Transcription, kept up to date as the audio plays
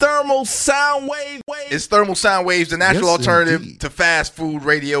Thermal Sound Wave. It's Thermal Sound Waves, the natural alternative to fast food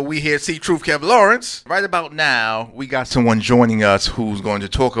radio. We here, see Truth, Kev Lawrence. Right about now, we got someone joining us who's going to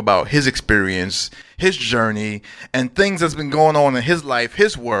talk about his experience, his journey, and things that's been going on in his life,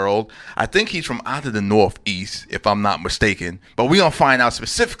 his world. I think he's from out of the Northeast, if I'm not mistaken. But we're going to find out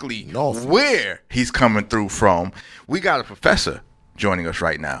specifically where he's coming through from. We got a professor joining us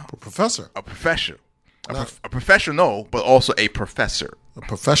right now. A professor? A professor. A professional, but also a professor. A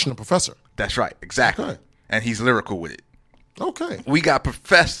professional professor. That's right, exactly. Okay. And he's lyrical with it. Okay. We got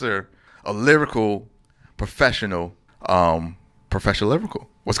Professor, a lyrical, professional, Professor Lyrical.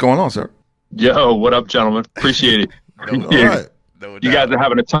 What's going on, sir? Yo, what up, gentlemen? Appreciate it. All right. You guys are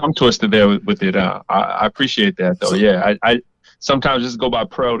having a tongue twister there with it. I appreciate that, though. Yeah, I sometimes just go by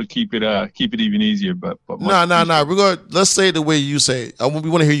pro to keep it even easier. But no. Let's say it the way you say it. We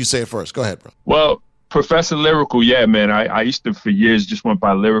want to hear you say it first. Go ahead, bro. Well, Professor Lyrical, yeah, man. I used to, for years, just went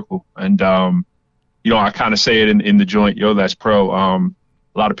by Lyrical. And, I kind of say it in the joint, yo, that's pro.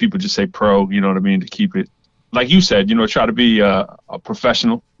 A lot of people just say pro, you know what I mean, to keep it, like you said, try to be a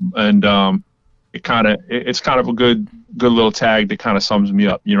professional. And it's kind of a good little tag that kind of sums me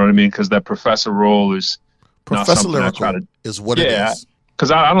up, you know what I mean? Because that professor role is Professor Lyrical is what it is.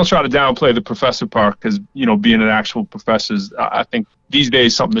 Because I don't try to downplay the professor part, because, being an actual professor is, I think, these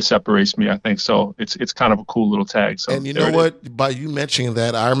days, something that separates me, I think. So it's kind of a cool little tag. So, and you know what? By you mentioning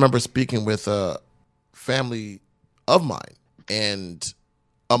that, I remember speaking with a family of mine, and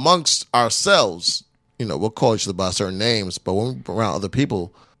amongst ourselves, we'll call each other by certain names, but when we're around other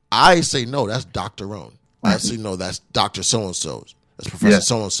people, I say, no, that's Dr. Roan. I say, no, that's Dr. So-and-so. That's Professor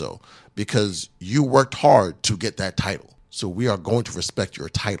So-and-so. Because you worked hard to get that title. So we are going to respect your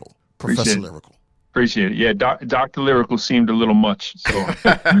title, Professor Lyrical. Appreciate it. Yeah, Dr. Lyrical seemed a little much. So,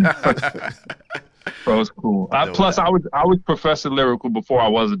 bro, it's cool. Plus, I was Professor Lyrical before I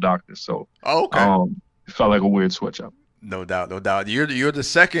was a doctor. So, it felt like a weird switch up. No doubt. You're the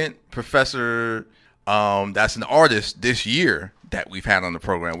second professor that's an artist this year that we've had on the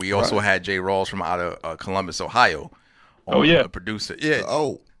program. We also had Jay Rawls from out of Columbus, Ohio. A producer. Yeah.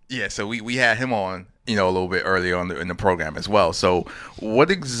 Yeah. So we had him on, a little bit earlier in the program as well. So what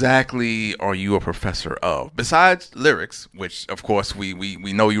exactly are you a professor of? Besides lyrics, which of course we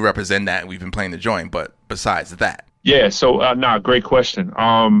know you represent that and we've been playing the joint, but besides that. Yeah. So great question.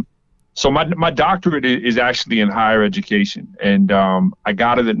 So my doctorate is actually in higher education, and I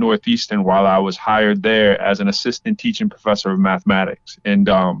got it at Northeastern while I was hired there as an assistant teaching professor of mathematics. And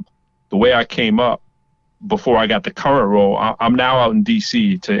the way I came up before I got the current role, I'm now out in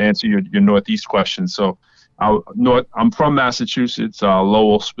D.C. to answer your Northeast question. So I'm from Massachusetts,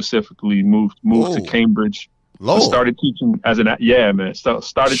 Lowell specifically. Moved to Cambridge. Lowell. Started teaching as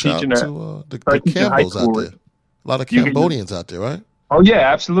started teaching at the Campbells out there. A lot of Cambodians out there, right? Oh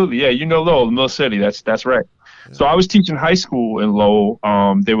yeah, absolutely. Yeah, Lowell, Mill City. That's right. Yeah. So I was teaching high school in Lowell.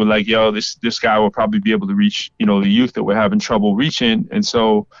 They were like, yo, this guy will probably be able to reach, the youth that we're having trouble reaching. And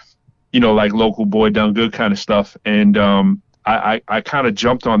so, like local boy done good kind of stuff. And I kind of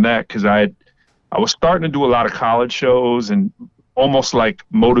jumped on that because I was starting to do a lot of college shows and almost like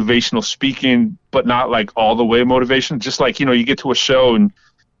motivational speaking, but not like all the way motivation. Just like, you get to a show and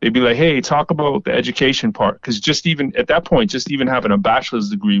they'd be like, hey, talk about the education part. Because just even at that point, just even having a bachelor's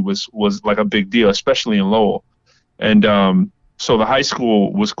degree was like a big deal, especially in Lowell. And so the high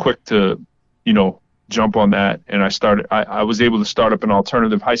school was quick to, jump on that. And I was able to start up an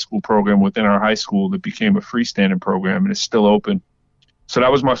alternative high school program within our high school that became a freestanding program, and it's still open. So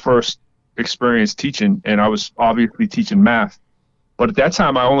that was my first experience teaching, and I was obviously teaching math. But at that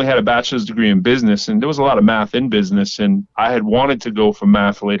time, I only had a bachelor's degree in business, and there was a lot of math in business. And I had wanted to go for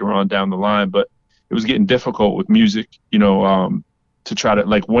math later on down the line, but it was getting difficult with music, to try to,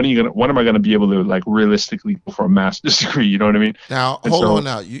 like, when am I going to be able to, like, realistically go for a master's degree? You know what I mean? Now, hold on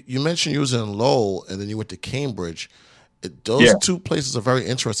now. You mentioned you was in Lowell, and then you went to Cambridge. Those two places are very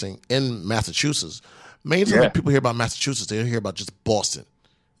interesting in Massachusetts. Many times when people hear about Massachusetts, they hear about just Boston.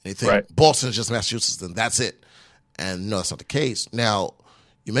 And they think Boston is just Massachusetts, and that's it. And no, that's not the case. Now,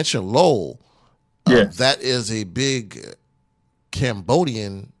 you mentioned Lowell. That is a big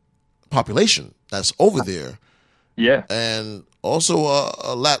Cambodian population that's over there. Yeah. And also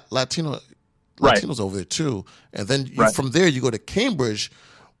Latinos over there too. And then from there you go to Cambridge,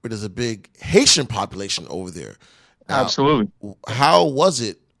 where there's a big Haitian population over there. Now, absolutely. How was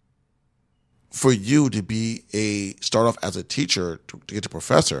it for you to start off as a teacher to get to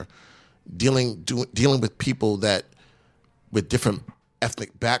professor, dealing with people with different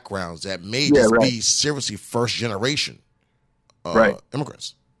ethnic backgrounds that may be seriously first generation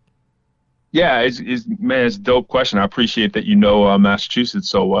immigrants? Yeah, it's a dope question. I appreciate that you know Massachusetts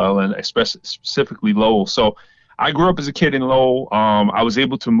so well, and especially specifically Lowell. So I grew up as a kid in Lowell. I was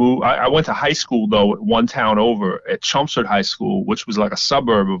able to move. I went to high school though, one town over at Chelmsford High School, which was like a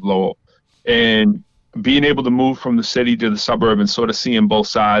suburb of Lowell, and being able to move from the city to the suburb and sort of seeing both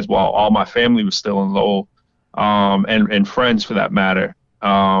sides while all my family was still in Lowell, and friends for that matter.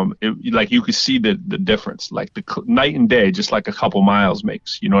 Like you could see the difference, like the night and day, just like a couple miles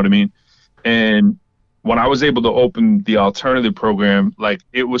makes. You know what I mean? And when I was able to open the alternative program, like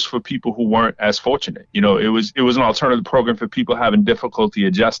it was for people who weren't as fortunate. You know, it was an alternative program for people having difficulty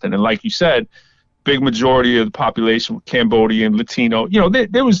adjusting. And like you said, big majority of the population were Cambodian, Latino. You know,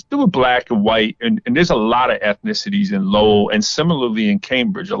 there were black and white, and there's a lot of ethnicities in Lowell, and similarly in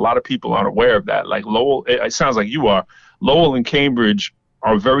Cambridge. A lot of people aren't aware of that. Like Lowell, it sounds like you are. Lowell and Cambridge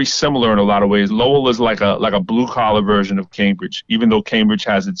are very similar in a lot of ways. Lowell is like a blue collar version of Cambridge, even though Cambridge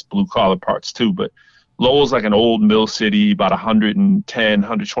has its blue collar parts too. But Lowell's like an old mill city, about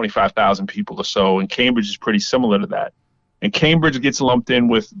 125,000 people or so, and Cambridge is pretty similar to that. And Cambridge gets lumped in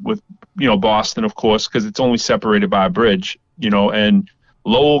with Boston, of course, because it's only separated by a bridge, and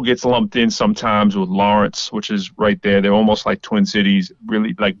Lowell gets lumped in sometimes with Lawrence, which is right there. They're almost like twin cities,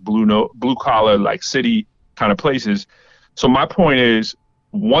 really like blue collar, like city kind of places. So my point is,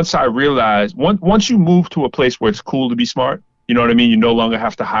 once I realized, once you move to a place where it's cool to be smart, you know what I mean? You no longer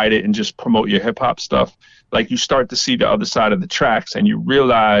have to hide it and just promote your hip hop stuff. Like you start to see the other side of the tracks and you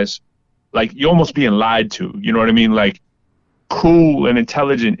realize like you're almost being lied to. You know what I mean? Like cool and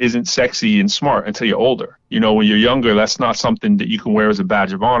intelligent isn't sexy and smart until you're older. You know, when you're younger, that's not something that you can wear as a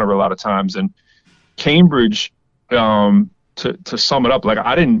badge of honor a lot of times. And Cambridge, to sum it up, like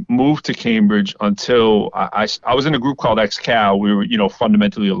I didn't move to Cambridge until I was in a group called XCal. We were,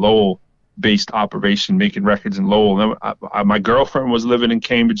 fundamentally a Lowell-based operation, making records in Lowell. And my girlfriend was living in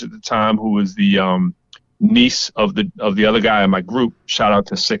Cambridge at the time, who was the niece of the other guy in my group. Shout out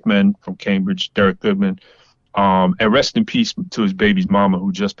to Sick Men from Cambridge, Derek Goodman. And rest in peace to his baby's mama,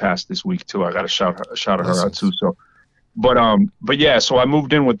 who just passed this week too. I got to shout her out too. So. But yeah, so I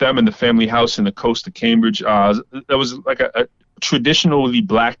moved in with them in the family house in the coast of Cambridge. That was like a traditionally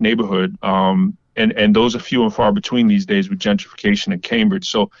black neighborhood. And those are few and far between these days with gentrification in Cambridge.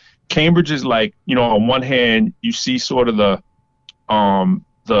 So Cambridge is like, on one hand, you see sort of I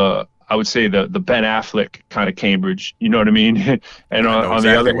would say the Ben Affleck kind of Cambridge, you know what I mean? And on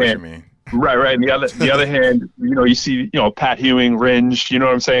the other hand, right. And the other hand, you see, Pat Ewing, Ringe, you know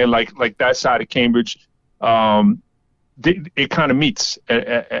what I'm saying? Like that side of Cambridge. It kind of meets,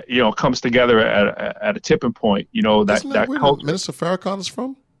 comes together at a tipping point. That where Minister Farrakhan is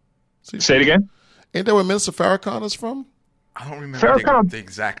from? Say it again. Ain't that where Minister Farrakhan is from? I don't remember the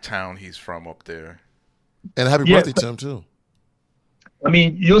exact town he's from up there. And happy birthday to him too. I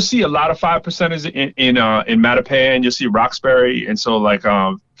mean, you'll see a lot of 5%ers in Mattapan. You'll see Roxbury, and so like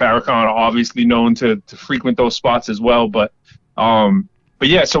Farrakhan, obviously known to frequent those spots as well, but. But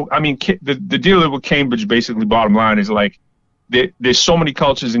yeah, so I mean, the deal with Cambridge, basically, bottom line is like there's so many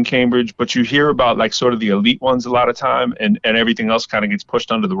cultures in Cambridge, but you hear about like sort of the elite ones a lot of time, and everything else kind of gets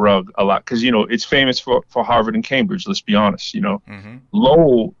pushed under the rug a lot because it's famous for Harvard and Cambridge. Let's be honest, Mm-hmm.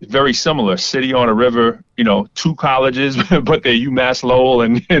 Lowell, very similar, city on a river, two colleges, but they're UMass Lowell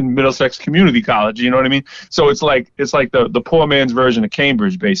and Middlesex Community College. You know what I mean? So it's like the poor man's version of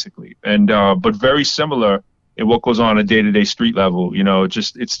Cambridge, basically, and but very similar. And what goes on a day-to-day street level,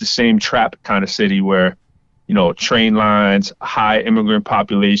 it's the same trap kind of city where, train lines, high immigrant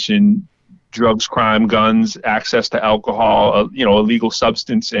population, drugs, crime, guns, access to alcohol, illegal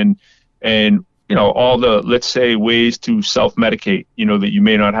substance, and all the, let's say, ways to self-medicate, that you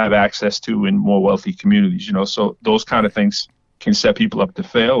may not have access to in more wealthy communities, so those kind of things can set people up to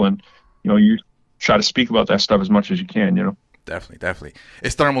fail. And, you try to speak about that stuff as much as you can, Definitely.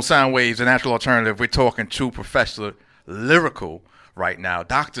 It's Thermal Sound Waves, a natural alternative. We're talking to Professor Lyrical right now,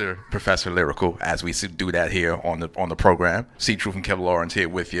 Dr. Professor Lyrical, as we do that here on the program. C. Truth and Kevin Lawrence here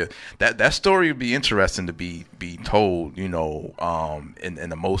with you. That story would be interesting to be told, in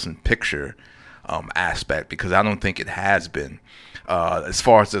the motion picture aspect, because I don't think it has been. As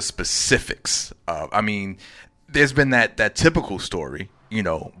far as the specifics, I mean, there's been that typical story,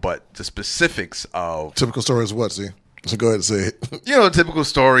 but the specifics of typical story is what? See. So go ahead and say it. The typical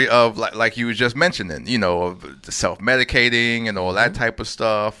story of like you were just mentioning, of the self-medicating and all that type of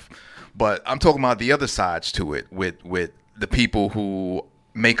stuff. But I'm talking about the other sides to it with the people who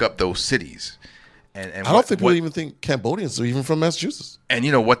make up those cities. And I don't think people even think Cambodians are even from Massachusetts. And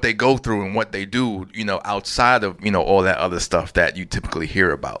what they go through and what they do, outside of all that other stuff that you typically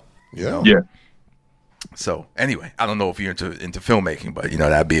hear about. Yeah. Yeah. So anyway, I don't know if you're into filmmaking, but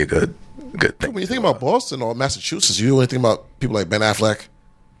that'd be a good thing. When you think about Boston or Massachusetts, you only think about people like Ben Affleck,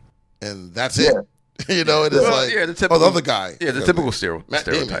 and that's it. It is the other guy. Yeah, the typical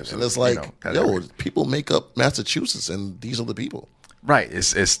stereotypes. And it's like, people make up Massachusetts, and these are the people. Right.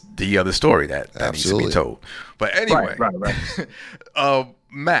 It's the other story that needs to be told. But anyway, right.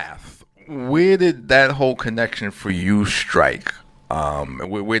 Math. Where did that whole connection for you strike?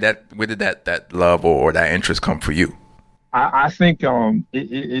 Where did that love or that interest come for you? I think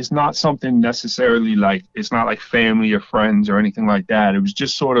it's not something necessarily like, it's not like family or friends or anything like that. It was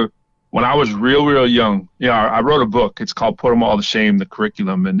just sort of when I was real young. I wrote a book. It's called Put 'Em All to Shame, the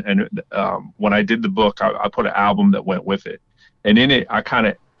curriculum. And when I did the book, I put an album that went with it. And in it, I kind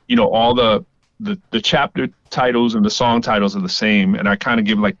of, all the chapter titles and the song titles are the same. And I kind of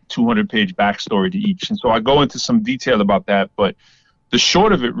give like 200-page backstory to each. And so I go into some detail about that. But the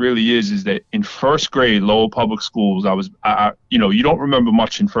short of it really is that in first grade, Lowell Public Schools, you don't remember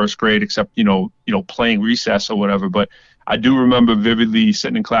much in first grade except, playing recess or whatever. But I do remember vividly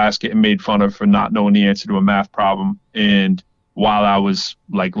sitting in class getting made fun of for not knowing the answer to a math problem. And while I was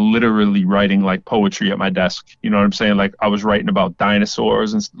like literally writing like poetry at my desk, you know what I'm saying? Like I was writing about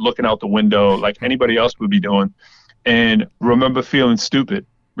dinosaurs and looking out the window like anybody else would be doing. And remember feeling stupid,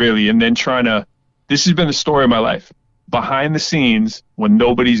 really. And then this has been the story of my life. Behind the scenes, when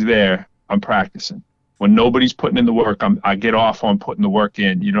nobody's there, I'm practicing. When nobody's putting in the work, I get off on putting the work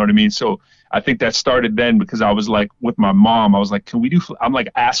in. You know what I mean? So I think that started then because I was like with my mom. I was like, can we do? I'm like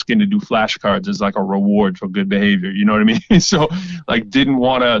asking to do flashcards as like a reward for good behavior. You know what I mean? So like didn't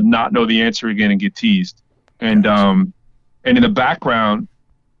want to not know the answer again and get teased. And in the background,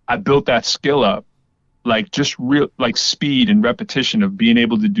 I built that skill up, like just real like speed and repetition of being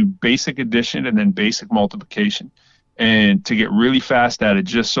able to do basic addition and then basic multiplication. And to get really fast at it,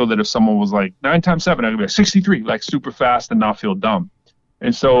 just so that if someone was like 9 times 7, I could be like 63, like super fast and not feel dumb.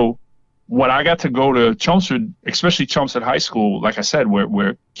 And so when I got to go to Chelmsford, especially Chelmsford High School, like I said,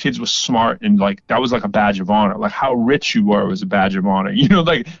 where kids were smart and like that was like a badge of honor. Like how rich you were was a badge of honor.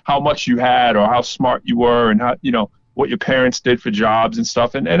 Like how much you had or how smart you were and how, what your parents did for jobs and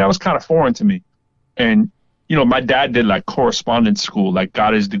stuff. And that was kind of foreign to me. And my dad did like correspondence school, like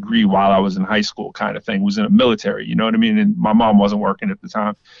got his degree while I was in high school kind of thing, was in the military, you know what I mean? And my mom wasn't working at the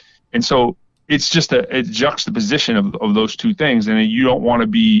time. And so it's just a juxtaposition of those two things. And you don't want to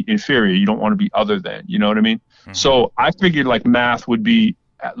be inferior. You don't want to be other than, you know what I mean? Mm-hmm. So I figured like math would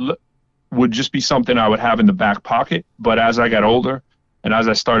just be something I would have in the back pocket. But as I got older and as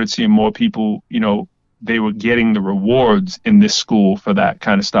I started seeing more people, they were getting the rewards in this school for that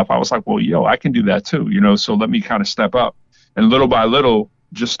kind of stuff. I was like, well, I can do that too, so let me kind of step up. And little by little,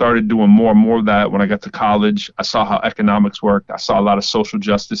 just started doing more and more of that. When I got to college, I saw how economics worked. I saw a lot of social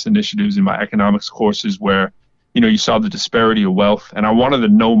justice initiatives in my economics courses where, you saw the disparity of wealth. And I wanted to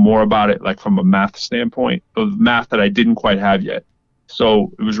know more about it, like from a math standpoint, of math that I didn't quite have yet.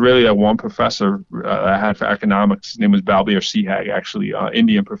 So it was really that one professor I had for economics. His name was Balbir Sihag, actually,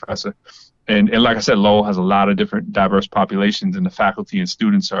 Indian professor. And like I said, Lowell has a lot of different diverse populations, and the faculty and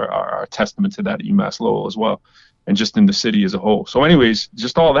students are a testament to that at UMass Lowell as well, and just in the city as a whole. So anyways,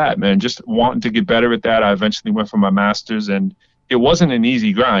 just all that, man, just wanting to get better at that. I eventually went for my master's, and it wasn't an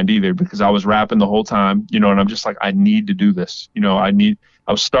easy grind either because I was rapping the whole time, and I'm just like, I need to do this.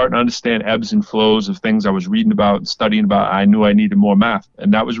 I was starting to understand ebbs and flows of things I was reading about and studying about. I knew I needed more math,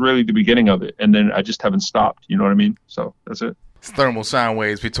 and that was really the beginning of it. And then I just haven't stopped, you know what I mean? So that's it. Thermal Sound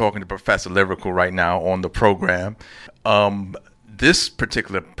Waves. We're talking to Professor Lyrical right now on the program. This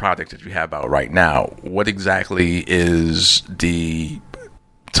particular project that you have out right now, what exactly is the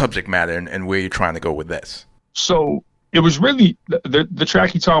subject matter and where you're trying to go with this? So it was really the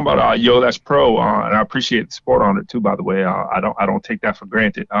track you're talking about, Yo, That's Pro, and I appreciate the support on it too, by the way. I don't take that for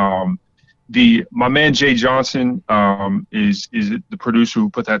granted. My man Jay Johnson is the producer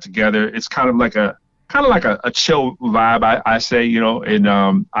who put that together. It's kind of like a chill vibe, I say, and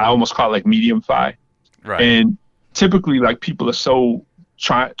I almost call it like medium fi. Right. And typically like people are so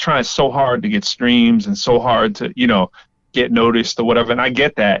trying so hard to get streams and so hard to, get noticed or whatever. And I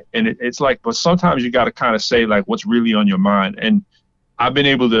get that. And it's like, but sometimes you got to kind of say like what's really on your mind. And I've been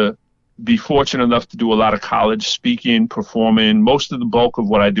able to be fortunate enough to do a lot of college speaking, performing. Most of the bulk of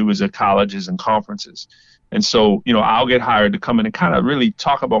what I do is at colleges and conferences. And so, I'll get hired to come in and kind of really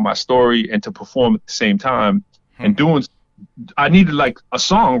talk about my story and to perform at the same time. And I needed like a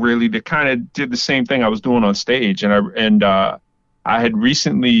song really that kind of did the same thing I was doing on stage. And I had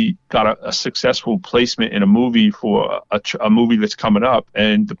recently got a successful placement in a movie for a movie that's coming up.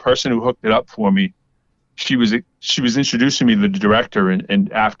 And the person who hooked it up for me she was introducing me to the director,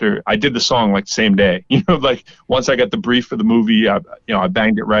 and after I did the song like the same day, like once I got the brief for the movie, I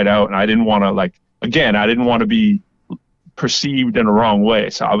banged it right out, and I didn't want to be perceived in the wrong way.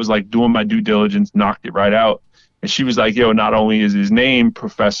 So I was like doing my due diligence, knocked it right out. And she was like, yo, not only is his name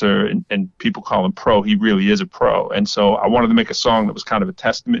Professor and people call him Pro, he really is a pro. And so I wanted to make a song that was kind of a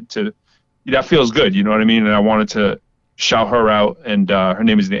testament to, that feels good, you know what I mean? And I wanted to shout her out. And her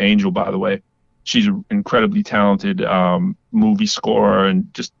name is The Angel, by the way. She's an incredibly talented movie scorer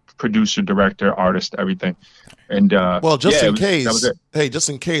and just producer, director, artist, everything. And well, just in case,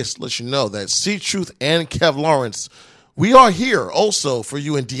 let you know that C Truth and Kev Lawrence, we are here also for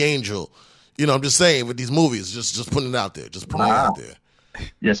you and D'Angel. I'm just saying with these movies, just putting it out there. Just putting it out there.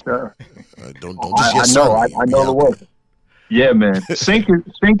 Yes, sir. Don't just yes, sir. I know the work. Yeah, man. Sync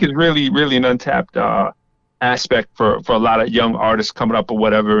is really, really an untapped aspect for a lot of young artists coming up or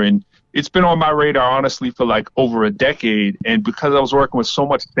whatever. And it's been on my radar, honestly, for like over a decade. And because I was working with so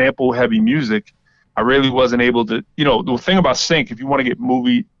much sample-heavy music, I really wasn't able to, the thing about Sync, if you want to get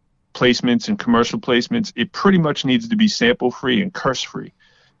movie placements and commercial placements, it pretty much needs to be sample-free and curse-free.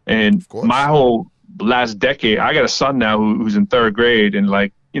 And my whole last decade, I got a son now who's in 3rd grade, and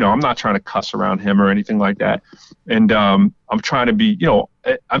like, I'm not trying to cuss around him or anything like that. And I'm trying to be,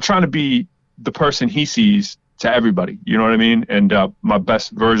 the person he sees to everybody, you know what I mean? And my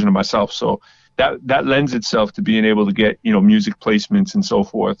best version of myself. So that lends itself to being able to get, music placements and so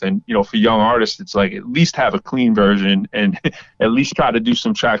forth. And, for young artists, it's like at least have a clean version and at least try to do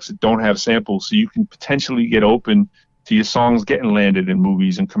some tracks that don't have samples so you can potentially get open to your songs getting landed in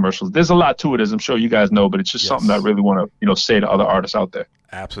movies and commercials. There's a lot to it, as I'm sure you guys know, but it's just something I really want to, say to other artists out there.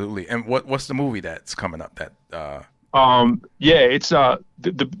 Absolutely. And what's the movie that's coming up? It's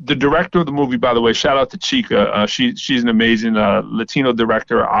the director of the movie, by the way. Shout out to Chica. She's an amazing Latino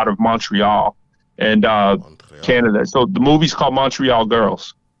director out of Montreal and Canada. So the movie's called Montreal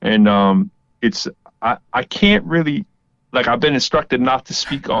Girls, and I can't really. Like, I've been instructed not to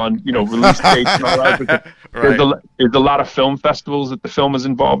speak on, release dates and all that. There's a lot of film festivals that the film is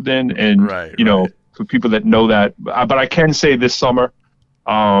involved in. And, for people that know that. But I can say this summer,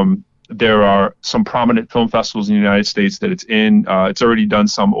 there are some prominent film festivals in the United States that it's in. It's already done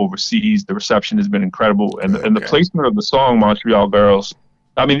some overseas. The reception has been incredible. And the placement of the song, Montreal Girls,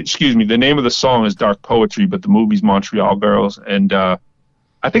 the name of the song is Dark Poetry, but the movie's Montreal Girls. And,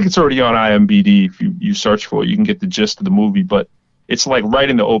 I think it's already on IMDb. If you search for it, you can get the gist of the movie. But it's like right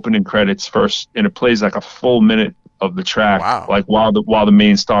in the opening credits first, and it plays like a full minute of the track, like while the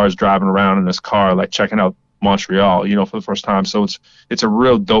main star is driving around in his car, like checking out Montreal, for the first time. So it's a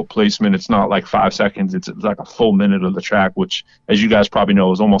real dope placement. It's not like 5 seconds. It's like a full minute of the track, which, as you guys probably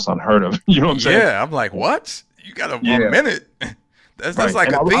know, is almost unheard of. You know what I'm saying? Yeah, I'm like, what? You got a minute? That's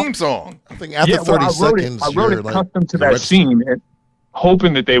like a theme song. I think after 30 seconds, I wrote it custom to that scene. And,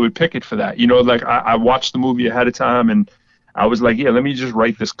 hoping that they would pick it for that, like I watched the movie ahead of time and I was like, yeah, let me just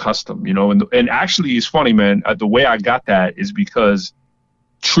write this custom, and actually it's funny, man, the way I got that is because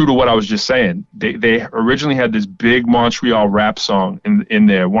true to what I was just saying, they originally had this big Montreal rap song in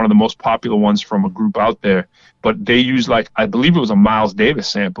there, one of the most popular ones from a group out there, but they used I believe it was a Miles Davis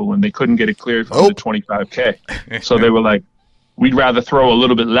sample and they couldn't get it cleared for under $25K. So they were like, we'd rather throw a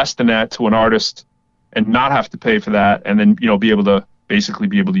little bit less than that to an artist and not have to pay for that, and then be able to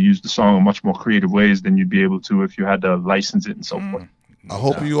use the song in much more creative ways than you'd be able to if you had to license it and so forth. I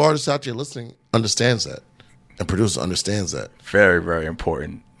hope you artists out there listening understands that, and producer understands that. Very, very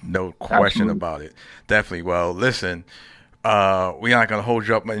important. No question about it. Definitely. Well, listen, we're not going to hold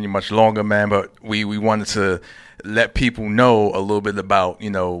you up any much longer, man, but we wanted to let people know a little bit about,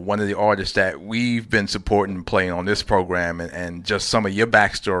 one of the artists that we've been supporting and playing on this program and just some of your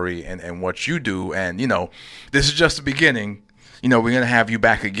backstory and what you do. And, this is just the beginning. We're going to have you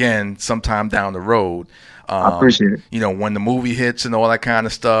back again sometime down the road. I appreciate it. When the movie hits and all that kind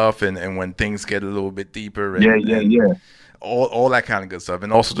of stuff and when things get a little bit deeper. And, yeah. All that kind of good stuff.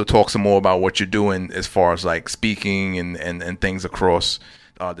 And also to talk some more about what you're doing as far as like speaking and things across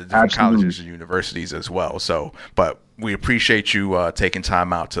the different colleges and universities as well. So, but we appreciate you taking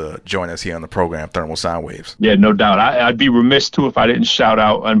time out to join us here on the program, Thermal Sound Waves. Yeah, no doubt. I'd be remiss, too, if I didn't shout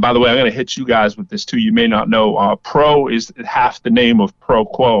out. And by the way, I'm going to hit you guys with this, too. You may not know. Pro is half the name of Pro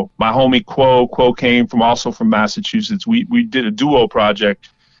Quo. My homie Quo came also from Massachusetts. We did a duo project.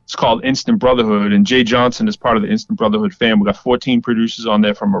 It's called Instant Brotherhood. And Jay Johnson is part of the Instant Brotherhood fam. We got 14 producers on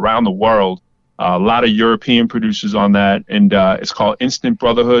there from around the world. A lot of European producers on that. And it's called Instant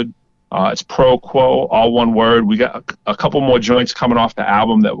Brotherhood. It's Pro Quo, all one word. We got a couple more joints coming off the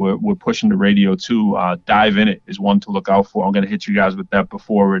album that we're pushing to radio too. Dive In It is one to look out for. I'm going to hit you guys with that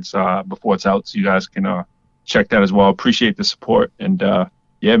before it's out, so you guys can check that as well. Appreciate the support, and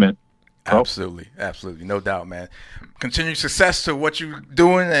yeah, man. Absolutely, no doubt, man. Continued success to what you're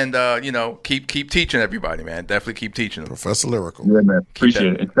doing, and keep teaching everybody, man. Definitely keep teaching them. Professor Lyrical. Yeah, man.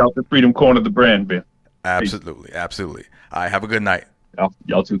 Appreciate it. And shout the Freedom Corner, the brand, man. Absolutely. All right, have a good night.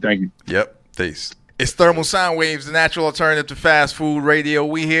 Y'all too. Thank you. Yep. Peace. It's Thermal Sound Waves, the natural alternative to fast food radio.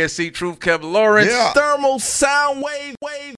 We here, C Truth, Kev Lawrence. Yeah. Thermal Sound Wave.